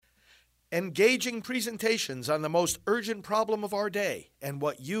engaging presentations on the most urgent problem of our day and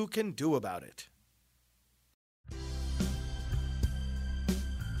what you can do about it.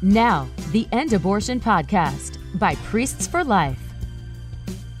 Now, the End Abortion Podcast by Priests for Life.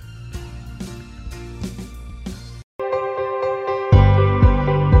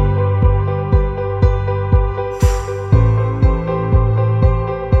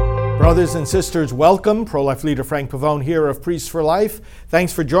 Brothers and sisters, welcome. Pro-life leader Frank Pavone here of Priests for Life.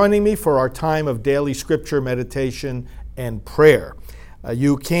 Thanks for joining me for our time of daily scripture meditation and prayer.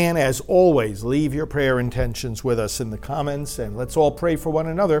 You can, as always, leave your prayer intentions with us in the comments, and let's all pray for one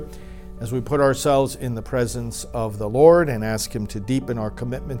another as we put ourselves in the presence of the Lord and ask Him to deepen our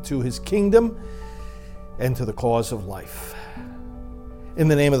commitment to His kingdom and to the cause of life. In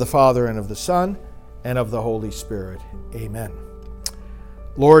the name of the Father, and of the Son, and of the Holy Spirit. Amen.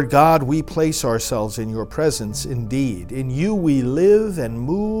 Lord God, we place ourselves in your presence indeed. In you we live and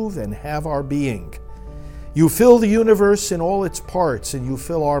move and have our being. You fill the universe in all its parts, and you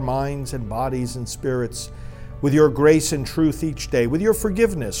fill our minds and bodies and spirits with your grace and truth each day, with your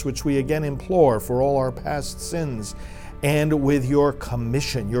forgiveness, which we again implore for all our past sins, and with your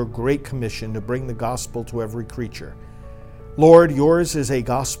commission, your great commission to bring the gospel to every creature. Lord, yours is a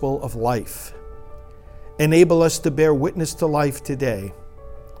gospel of life. Enable us to bear witness to life today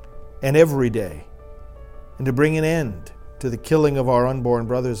and every day, and to bring an end to the killing of our unborn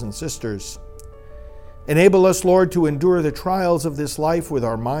brothers and sisters. Enable us, Lord, to endure the trials of this life with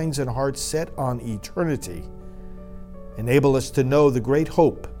our minds and hearts set on eternity. Enable us to know the great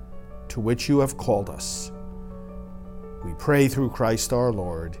hope to which you have called us. We pray through Christ our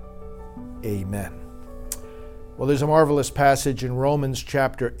Lord. Amen. Well, there's a marvelous passage in Romans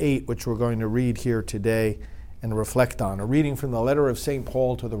chapter 8, which we're going to read here today and reflect on, a reading from the letter of St.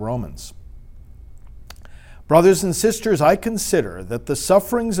 Paul to the Romans. Brothers and sisters, I consider that the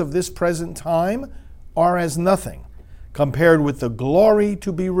sufferings of this present time are as nothing compared with the glory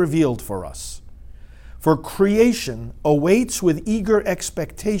to be revealed for us. For creation awaits with eager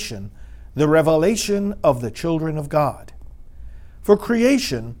expectation the revelation of the children of God. For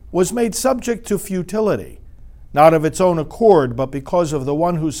creation was made subject to futility, not of its own accord, but because of the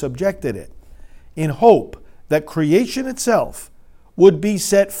one who subjected it, in hope that creation itself would be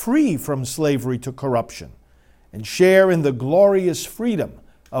set free from slavery to corruption and share in the glorious freedom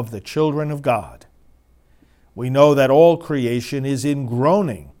of the children of God. We know that all creation is in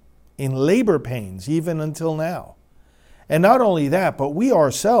groaning, in labor pains, even until now. And not only that, but we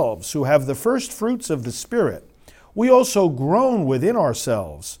ourselves, who have the first fruits of the Spirit, we also groan within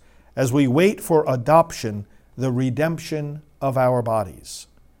ourselves as we wait for adoption, the redemption of our bodies.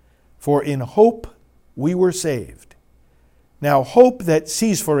 For in hope we were saved. Now, hope that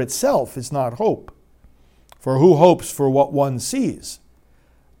sees for itself is not hope. For who hopes for what one sees?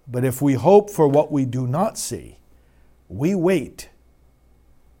 But if we hope for what we do not see, we wait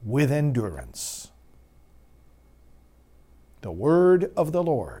with endurance. The word of the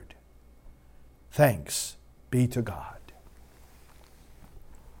Lord. Thanks be to God.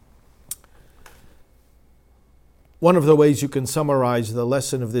 One of the ways you can summarize the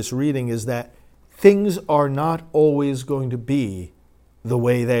lesson of this reading is that things are not always going to be the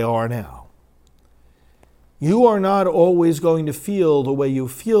way they are now. You are not always going to feel the way you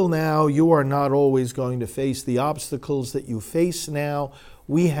feel now. You are not always going to face the obstacles that you face now.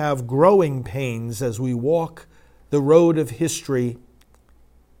 We have growing pains as we walk the road of history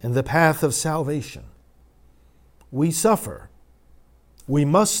and the path of salvation. We suffer. We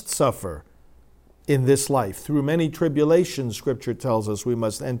must suffer in this life. Through many tribulations, Scripture tells us, we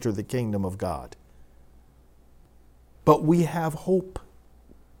must enter the kingdom of God. But we have hope.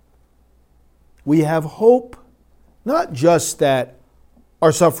 We have hope, not just that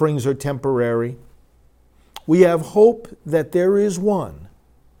our sufferings are temporary. We have hope that there is one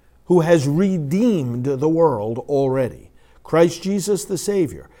who has redeemed the world already. Christ Jesus the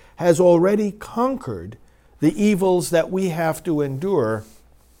Savior has already conquered the evils that we have to endure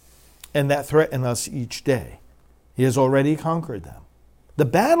and that threaten us each day. He has already conquered them. The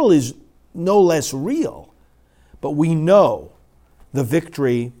battle is no less real, but we know the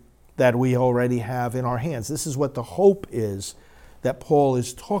victory that we already have in our hands. This is what the hope is that Paul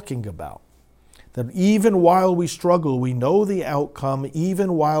is talking about. That even while we struggle, we know the outcome.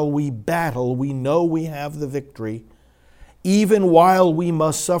 Even while we battle, we know we have the victory. Even while we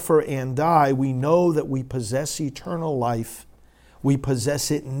must suffer and die, we know that we possess eternal life. We possess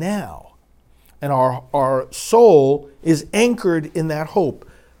it now. And our soul is anchored in that hope.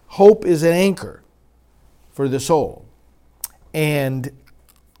 Hope is an anchor for the soul. And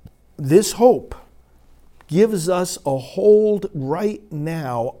this hope gives us a hold right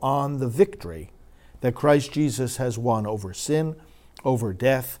now on the victory that Christ Jesus has won over sin, over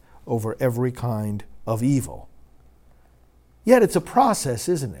death, over every kind of evil. Yet it's a process,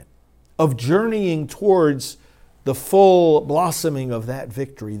 isn't it, of journeying towards the full blossoming of that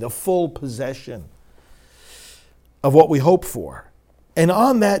victory, the full possession of what we hope for. And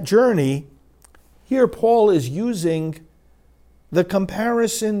on that journey, here Paul is using the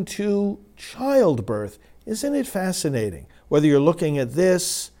comparison to childbirth. Isn't it fascinating? Whether you're looking at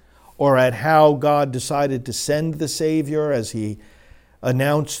this or at how God decided to send the Savior as he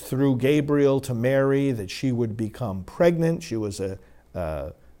announced through Gabriel to Mary that she would become pregnant. She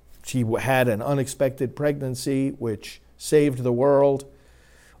had an unexpected pregnancy which saved the world.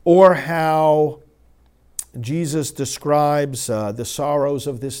 Or how Jesus describes the sorrows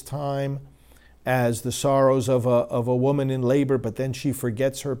of this time as the sorrows of a woman in labor, but then she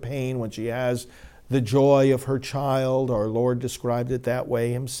forgets her pain when she has the joy of her child. Our Lord described it that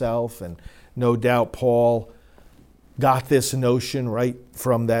way himself, and no doubt Paul got this notion right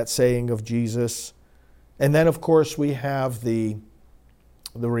from that saying of Jesus. And then, of course, we have the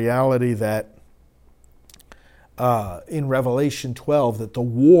reality that in Revelation 12, that the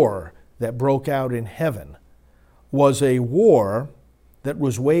war that broke out in heaven was a war that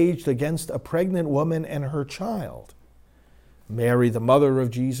was waged against a pregnant woman and her child. Mary, the mother of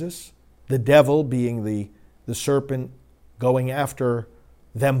Jesus, the devil being the serpent going after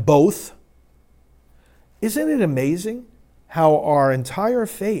them both. Isn't it amazing how our entire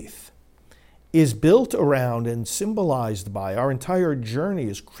faith is built around and symbolized by, our entire journey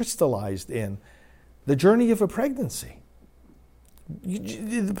is crystallized in the journey of a pregnancy?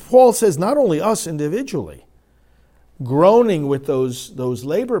 Paul says not only us individually, groaning with those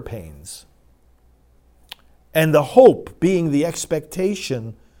labor pains, and the hope being the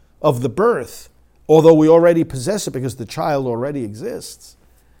expectation of the birth, although we already possess it because the child already exists.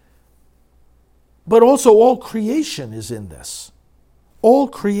 But also all creation is in this. All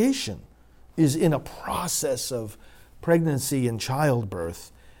creation is in a process of pregnancy and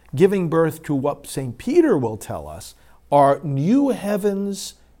childbirth, giving birth to what St. Peter will tell us are new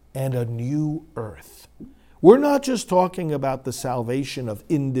heavens and a new earth. We're not just talking about the salvation of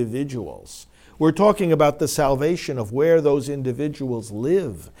individuals. We're talking about the salvation of where those individuals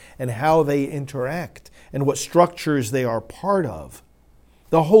live and how they interact and what structures they are part of.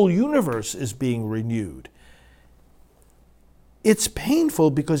 The whole universe is being renewed. It's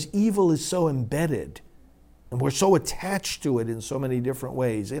painful because evil is so embedded and we're so attached to it in so many different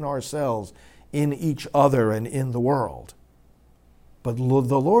ways, in ourselves, in each other, and in the world. But the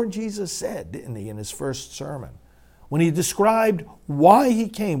Lord Jesus said, didn't he, in his first sermon, when he described why he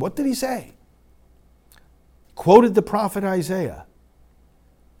came, what did he say? Quoted the prophet Isaiah.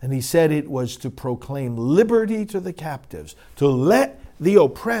 And he said it was to proclaim liberty to the captives, to let the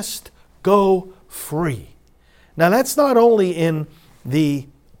oppressed go free. Now that's not only in the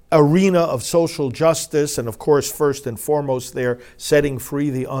arena of social justice, and of course first and foremost there, setting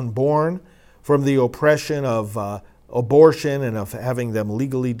free the unborn from the oppression of abortion and of having them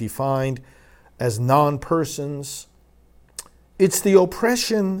legally defined as non-persons. It's the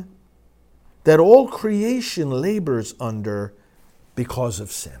oppression that all creation labors under because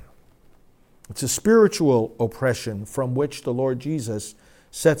of sin. It's a spiritual oppression from which the Lord Jesus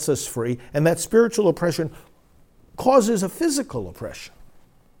sets us free, and that spiritual oppression causes a physical oppression,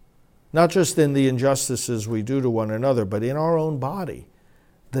 not just in the injustices we do to one another, but in our own body.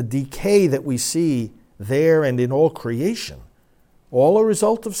 The decay that we see there and in all creation, all a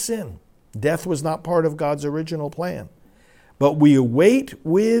result of sin. Death was not part of God's original plan. But we await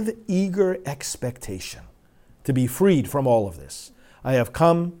with eager expectation to be freed from all of this. I have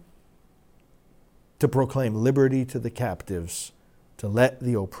come to proclaim liberty to the captives, to let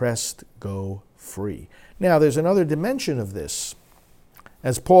the oppressed go free. Now, there's another dimension of this.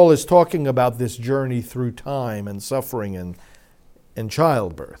 As Paul is talking about this journey through time and suffering and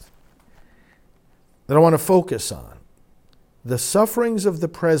childbirth, that I want to focus on. The sufferings of the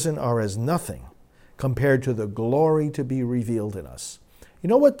present are as nothing compared to the glory to be revealed in us. You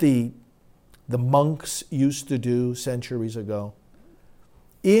know what the monks used to do centuries ago?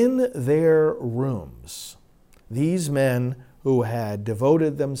 In their rooms, these men who had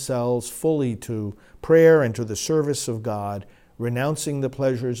devoted themselves fully to prayer and to the service of God, renouncing the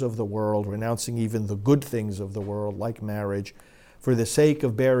pleasures of the world, renouncing even the good things of the world, like marriage, for the sake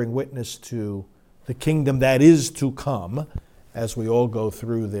of bearing witness to the kingdom that is to come, as we all go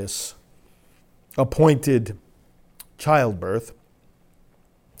through this appointed childbirth,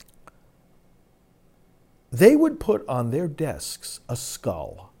 they would put on their desks a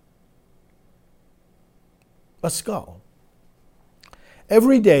skull. a skull.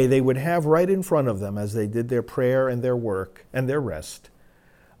 Every day they would have right in front of them, as they did their prayer and their work and their rest,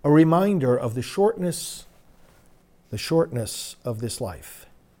 a reminder of the shortness of this life.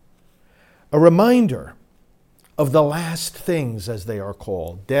 A reminder of the last things, as they are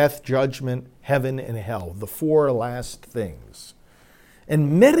called: death, judgment, heaven, and hell, the four last things.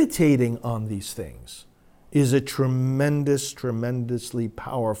 And meditating on these things is a tremendously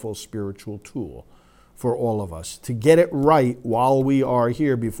powerful spiritual tool for all of us to get it right while we are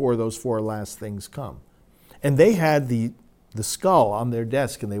here before those four last things come. And they had the skull on their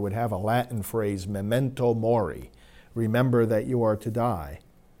desk, and they would have a Latin phrase, memento mori, remember that you are to die.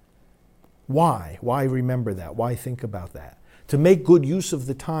 Why? Why remember that? Why think about that? To make good use of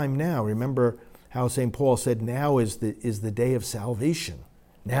the time now. Remember how St. Paul said, now is the day of salvation.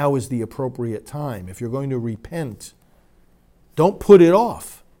 Now is the appropriate time. If you're going to repent, don't put it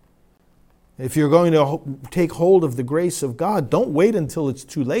off. If you're going to take hold of the grace of God, don't wait until it's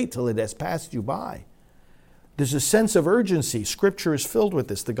too late, till it has passed you by. There's a sense of urgency. Scripture is filled with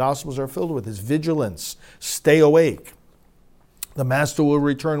this. The Gospels are filled with this. Vigilance. Stay awake. The Master will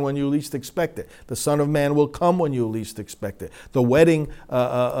return when you least expect it. The Son of Man will come when you least expect it. The wedding,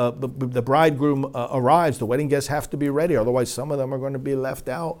 the bridegroom arrives. The wedding guests have to be ready. Otherwise, some of them are going to be left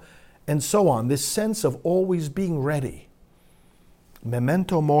out. And so on. This sense of always being ready.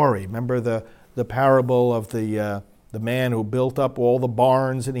 Memento mori. Remember the parable of the man who built up all the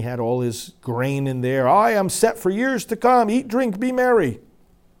barns and he had all his grain in there. I am set for years to come. Eat, drink, be merry.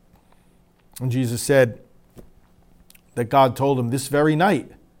 And Jesus said that God told him, this very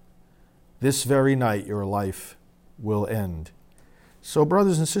night your life will end. So,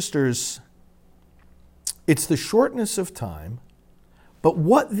 brothers and sisters, it's the shortness of time. But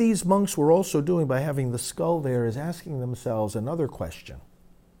what these monks were also doing by having the skull there is asking themselves another question.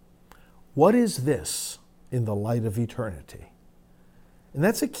 What is this in the light of eternity? And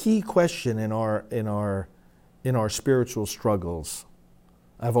that's a key question in our spiritual struggles.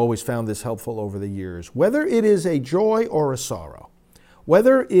 I've always found this helpful over the years. Whether it is a joy or a sorrow,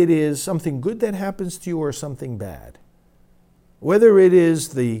 whether it is something good that happens to you or something bad, whether it is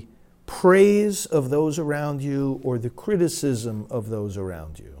the praise of those around you or the criticism of those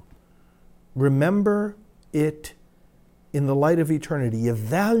around you, remember it in the light of eternity.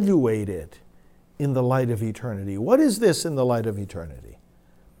 Evaluate it in the light of eternity. What is this in the light of eternity?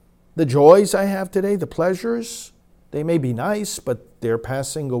 The joys I have today, the pleasures, they may be nice, but they're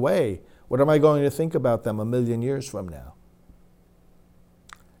passing away. What am I going to think about them 1,000,000 years from now?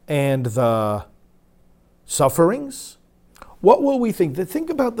 And the sufferings? What will we think? Think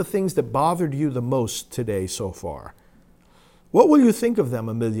about the things that bothered you the most today so far. What will you think of them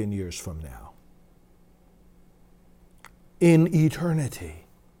 1,000,000 years from now? In eternity.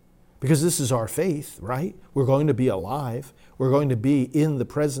 Because this is our faith, right? We're going to be alive. We're going to be in the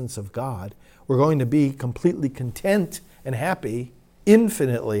presence of God. We're going to be completely content and happy,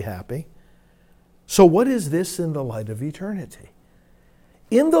 infinitely happy. So what is this in the light of eternity?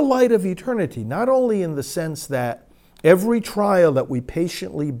 In the light of eternity, not only in the sense that every trial that we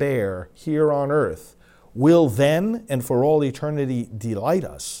patiently bear here on earth will then and for all eternity delight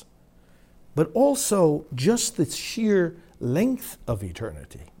us, but also just the sheer length of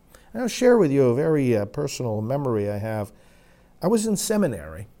eternity. And I'll share with you a very personal memory I have. I was in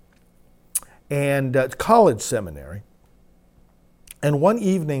seminary, and college seminary, and one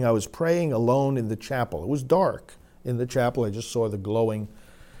evening I was praying alone in the chapel. It was dark in the chapel. I just saw the glowing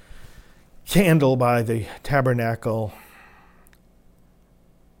candle by the tabernacle.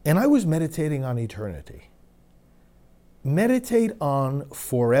 And I was meditating on eternity. Meditate on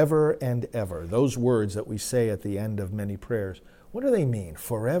forever and ever. Those words that we say at the end of many prayers. What do they mean?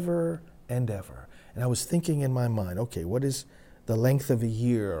 Forever and ever. And I was thinking in my mind, okay, what is the length of a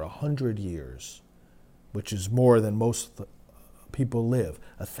year, 100 years, which is more than most people live,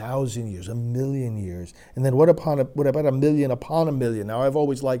 1,000 years, 1,000,000 years. And then what about 1,000,000 upon 1,000,000? Now, I've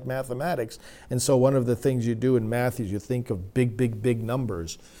always liked mathematics, and so one of the things you do in math is you think of big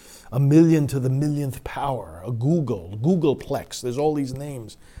numbers. 1,000,000 to the 1,000,000th power, a Googleplex. There's all these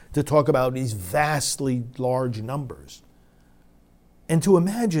names to talk about these vastly large numbers. And to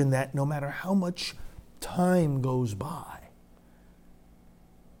imagine that no matter how much time goes by,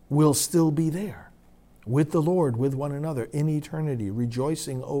 we'll still be there with the Lord, with one another, in eternity,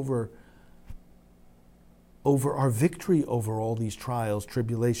 rejoicing over our victory over all these trials,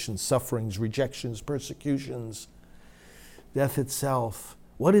 tribulations, sufferings, rejections, persecutions, death itself.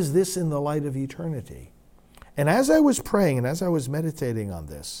 What is this in the light of eternity? And as I was praying and as I was meditating on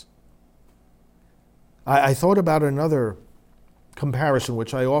this, I thought about another comparison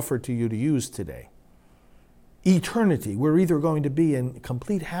which I offer to you to use today. eternity. We're either going to be in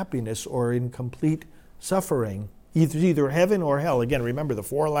complete happiness or in complete suffering, either heaven or hell. Again, remember the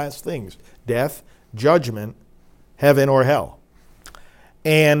four last things: death, judgment, heaven or hell.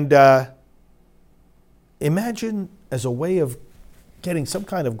 And imagine, as a way of getting some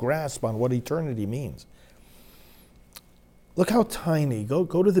kind of grasp on what eternity means, look how tiny. Go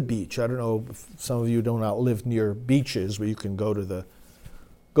to the beach. I don't know if some of you do not live near beaches where you can go to the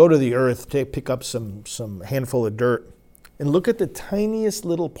earth, pick up some handful of dirt, and look at the tiniest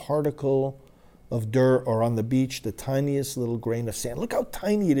little particle of dirt, or on the beach, the tiniest little grain of sand. Look how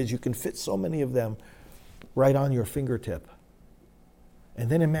tiny it is. You can fit so many of them right on your fingertip. And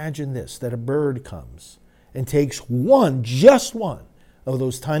then imagine this, that a bird comes and takes just one of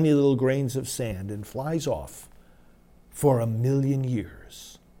those tiny little grains of sand and flies off for 1,000,000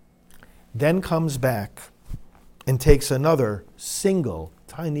 years. Then comes back and takes another single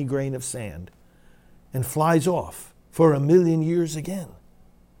tiny grain of sand and flies off for 1,000,000 years again.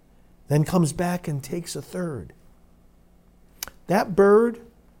 Then comes back and takes a third. That bird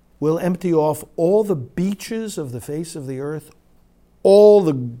will empty off all the beaches of the face of the earth, all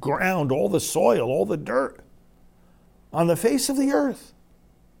the ground, all the soil, all the dirt on the face of the earth.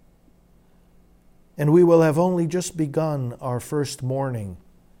 And we will have only just begun our first morning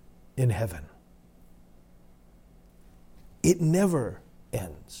in heaven. It never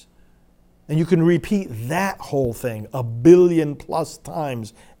ends. And you can repeat that whole thing 1,000,000,000+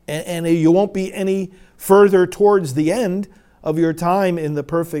 times, and you won't be any further towards the end of your time in the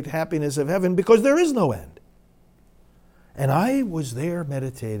perfect happiness of heaven, because there is no end. And I was there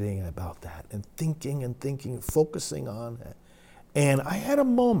meditating about that and thinking, focusing on it. And I had a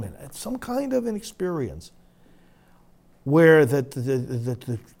moment, some kind of an experience, where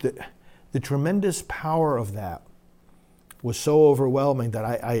the tremendous power of that was so overwhelming that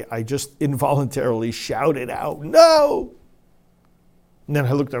I just involuntarily shouted out, "No!" And then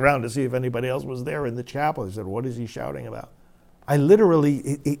I looked around to see if anybody else was there in the chapel. I said, "What is he shouting about?" I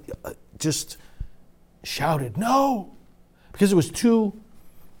literally just shouted, "No!" Because it was too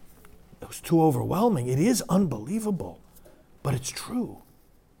overwhelming. It is unbelievable, but it's true.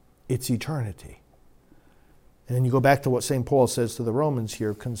 It's eternity. And then you go back to what St. Paul says to the Romans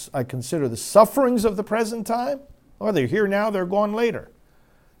here: I consider the sufferings of the present time, they're here now, they're gone later.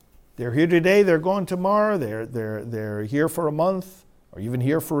 They're here today, they're gone tomorrow. They're here for a month, or even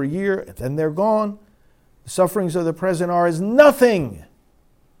here for a year, and then they're gone. The sufferings of the present are as nothing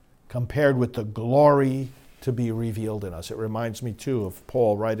compared with the glory to be revealed in us. It reminds me too of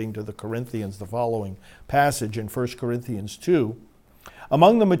Paul writing to the Corinthians the following passage in 1 Corinthians 2.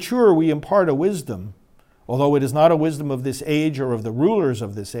 Among the mature we impart a wisdom, although it is not a wisdom of this age or of the rulers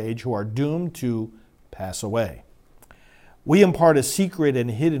of this age who are doomed to pass away. We impart a secret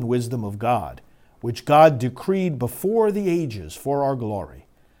and hidden wisdom of God, which God decreed before the ages for our glory.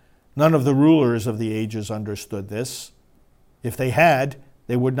 None of the rulers of the ages understood this. If they had,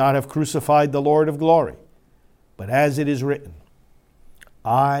 they would not have crucified the Lord of glory. But as it is written,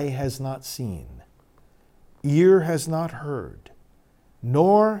 eye has not seen, ear has not heard,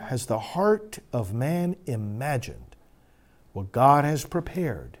 nor has the heart of man imagined what God has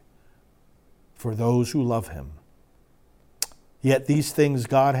prepared for those who love him. Yet these things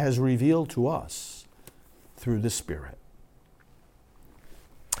God has revealed to us through the Spirit.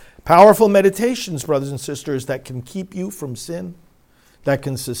 Powerful meditations, brothers and sisters, that can keep you from sin, that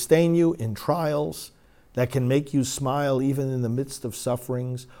can sustain you in trials, that can make you smile even in the midst of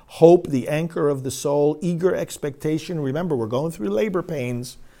sufferings. Hope, the anchor of the soul, eager expectation. Remember, we're going through labor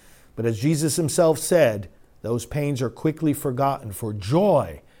pains, but as Jesus himself said, those pains are quickly forgotten for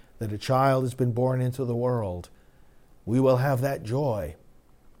joy that a child has been born into the world. We will have that joy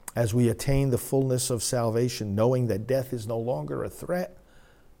as we attain the fullness of salvation, knowing that death is no longer a threat,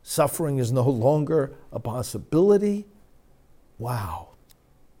 suffering is no longer a possibility. Wow.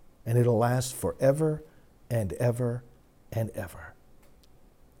 And it'll last forever and ever and ever.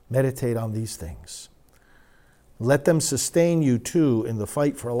 Meditate on these things. Let them sustain you too in the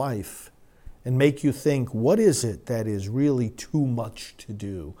fight for life and make you think, what is it that is really too much to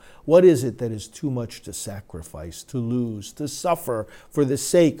do? What is it that is too much to sacrifice, to lose, to suffer for the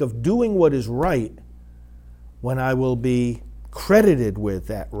sake of doing what is right, when I will be credited with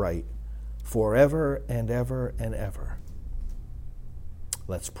that right forever and ever and ever?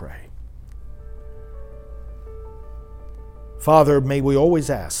 Let's pray. Father, may we always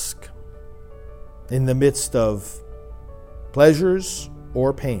ask, in the midst of pleasures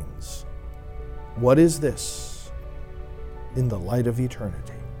or pains, what is this in the light of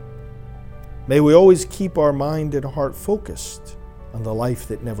eternity? May we always keep our mind and heart focused on the life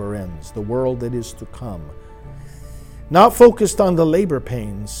that never ends, the world that is to come, not focused on the labor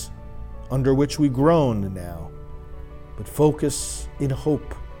pains under which we groan now, but focus in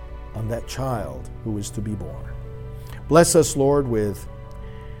hope on that child who is to be born. Bless us, Lord, with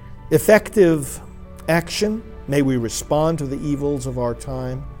effective action. May we respond to the evils of our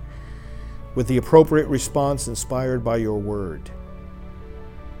time with the appropriate response inspired by your word.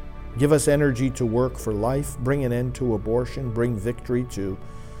 Give us energy to work for life, bring an end to abortion, bring victory to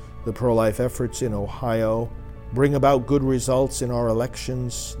the pro-life efforts in Ohio, bring about good results in our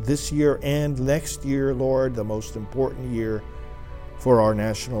elections this year and next year, Lord, the most important year for our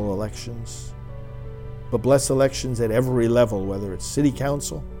national elections. But bless elections at every level, whether it's city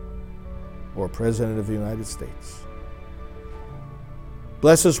council or President of the United States.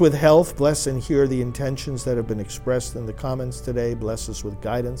 Bless us with health. Bless and hear the intentions that have been expressed in the comments today. Bless us with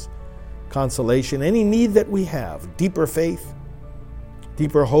guidance, consolation, any need that we have, deeper faith,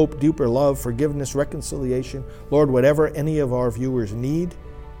 deeper hope, deeper love, forgiveness, reconciliation. Lord, whatever any of our viewers need,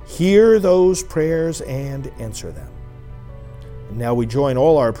 hear those prayers and answer them. And now we join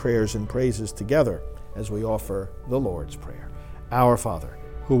all our prayers and praises together as we offer the Lord's Prayer. Our Father,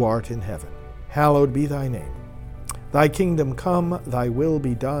 who art in heaven, hallowed be thy name. Thy kingdom come, thy will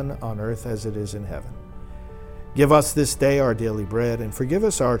be done on earth as it is in heaven. Give us this day our daily bread, and forgive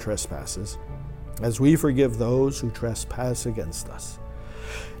us our trespasses, as we forgive those who trespass against us.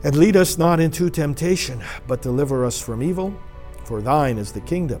 And lead us not into temptation, but deliver us from evil. For thine is the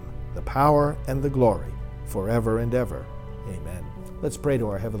kingdom, the power, and the glory, forever and ever. Amen. Let's pray to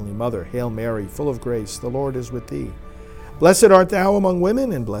our Heavenly Mother. Hail Mary, full of grace, the Lord is with thee. Blessed art thou among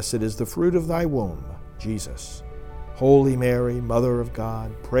women, and blessed is the fruit of thy womb, Jesus. Holy Mary, Mother of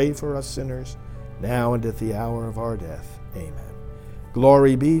God, pray for us sinners, now and at the hour of our death. Amen.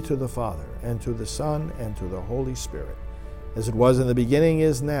 Glory be to the Father, and to the Son, and to the Holy Spirit, as it was in the beginning,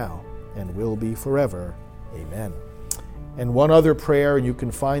 is now, and will be forever. Amen. And one other prayer, and you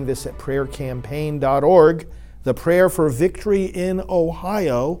can find this at prayercampaign.org, the prayer for victory in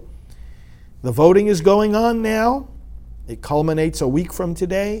Ohio. The voting is going on now. It culminates a week from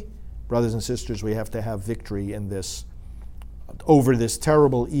today. Brothers and sisters, we have to have victory in this, over this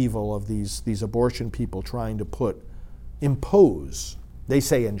terrible evil of these abortion people trying to impose. They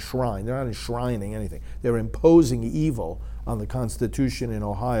say enshrine. They're not enshrining anything. They're imposing evil on the Constitution in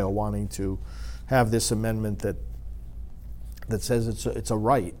Ohio, wanting to have this amendment that says it's a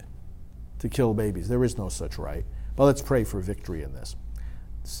right to kill babies. There is no such right. But let's pray for victory in this.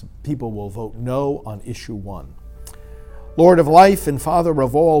 People will vote no on issue 1. Lord of life and Father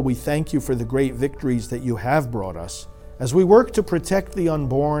of all, we thank you for the great victories that you have brought us as we work to protect the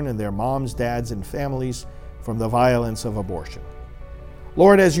unborn and their moms, dads, and families from the violence of abortion.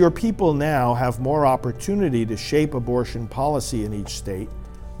 Lord, as your people now have more opportunity to shape abortion policy in each state,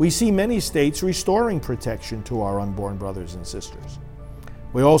 we see many states restoring protection to our unborn brothers and sisters.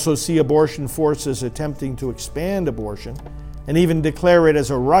 We also see abortion forces attempting to expand abortion and even declare it as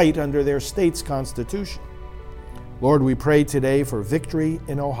a right under their state's constitution. Lord, we pray today for victory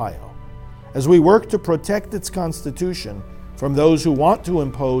in Ohio as we work to protect its constitution from those who want to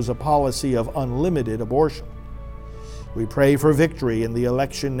impose a policy of unlimited abortion. We pray for victory in the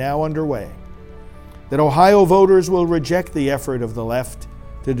election now underway, that Ohio voters will reject the effort of the left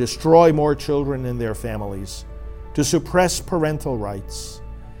to destroy more children and their families, to suppress parental rights,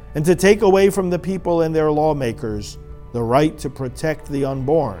 and to take away from the people and their lawmakers the right to protect the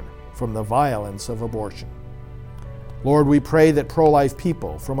unborn from the violence of abortion. Lord, we pray that pro-life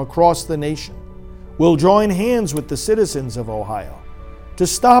people from across the nation will join hands with the citizens of Ohio to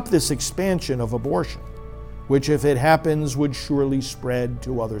stop this expansion of abortion, which, if it happens, would surely spread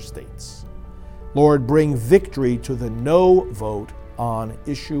to other states. Lord, bring victory to the no vote on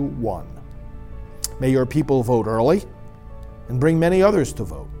issue 1. May your people vote early and bring many others to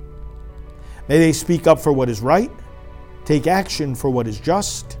vote. May they speak up for what is right, take action for what is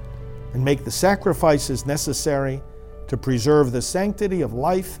just, and make the sacrifices necessary to preserve the sanctity of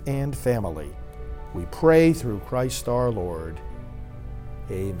life and family. We pray through Christ our Lord.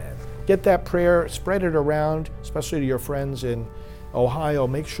 Amen. Get that prayer, spread it around, especially to your friends in Ohio.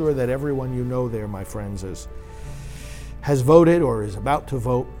 Make sure that everyone you know there, my friends, has voted or is about to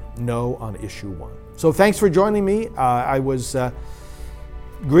vote no on issue 1. So thanks for joining me.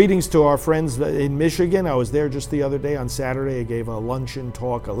 Greetings to our friends in Michigan. I was there just the other day on Saturday. I gave a luncheon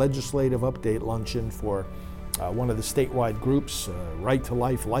talk, a legislative update luncheon for one of the statewide groups, Right to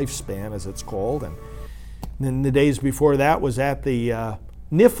Life Lifespan, as it's called. And then the days before that was at the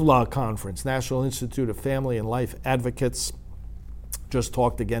NIFLA conference, National Institute of Family and Life Advocates. Just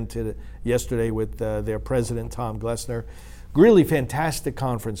talked again yesterday with their president, Tom Glessner. really fantastic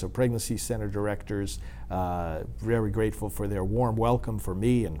conference of pregnancy center directors. Very grateful for their warm welcome for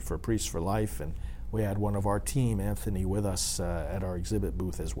me and for Priests for Life. And we had one of our team, Anthony, with us at our exhibit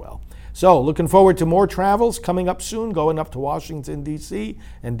booth as well. So looking forward to more travels coming up soon, going up to Washington, D.C.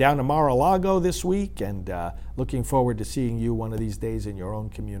 and down to Mar-a-Lago this week, and looking forward to seeing you one of these days in your own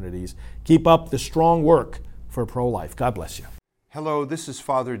communities. Keep up the strong work for pro-life. God bless you. Hello, this is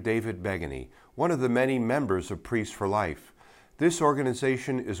Father David Begany, one of the many members of Priests for Life. This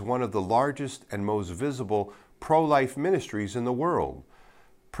organization is one of the largest and most visible pro-life ministries in the world.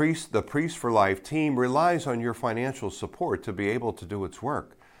 The Priests for Life team relies on your financial support to be able to do its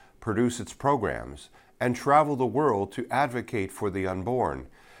work, produce its programs, and travel the world to advocate for the unborn.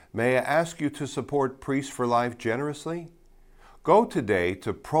 May I ask you to support Priests for Life generously? Go today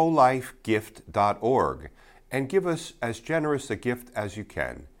to prolifegift.org and give us as generous a gift as you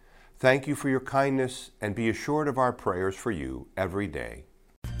can. Thank you for your kindness, and be assured of our prayers for you every day.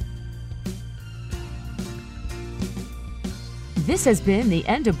 This has been the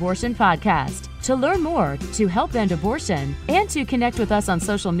End Abortion Podcast. To learn more, to help end abortion, and to connect with us on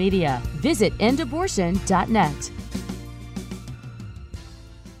social media, visit endabortion.net.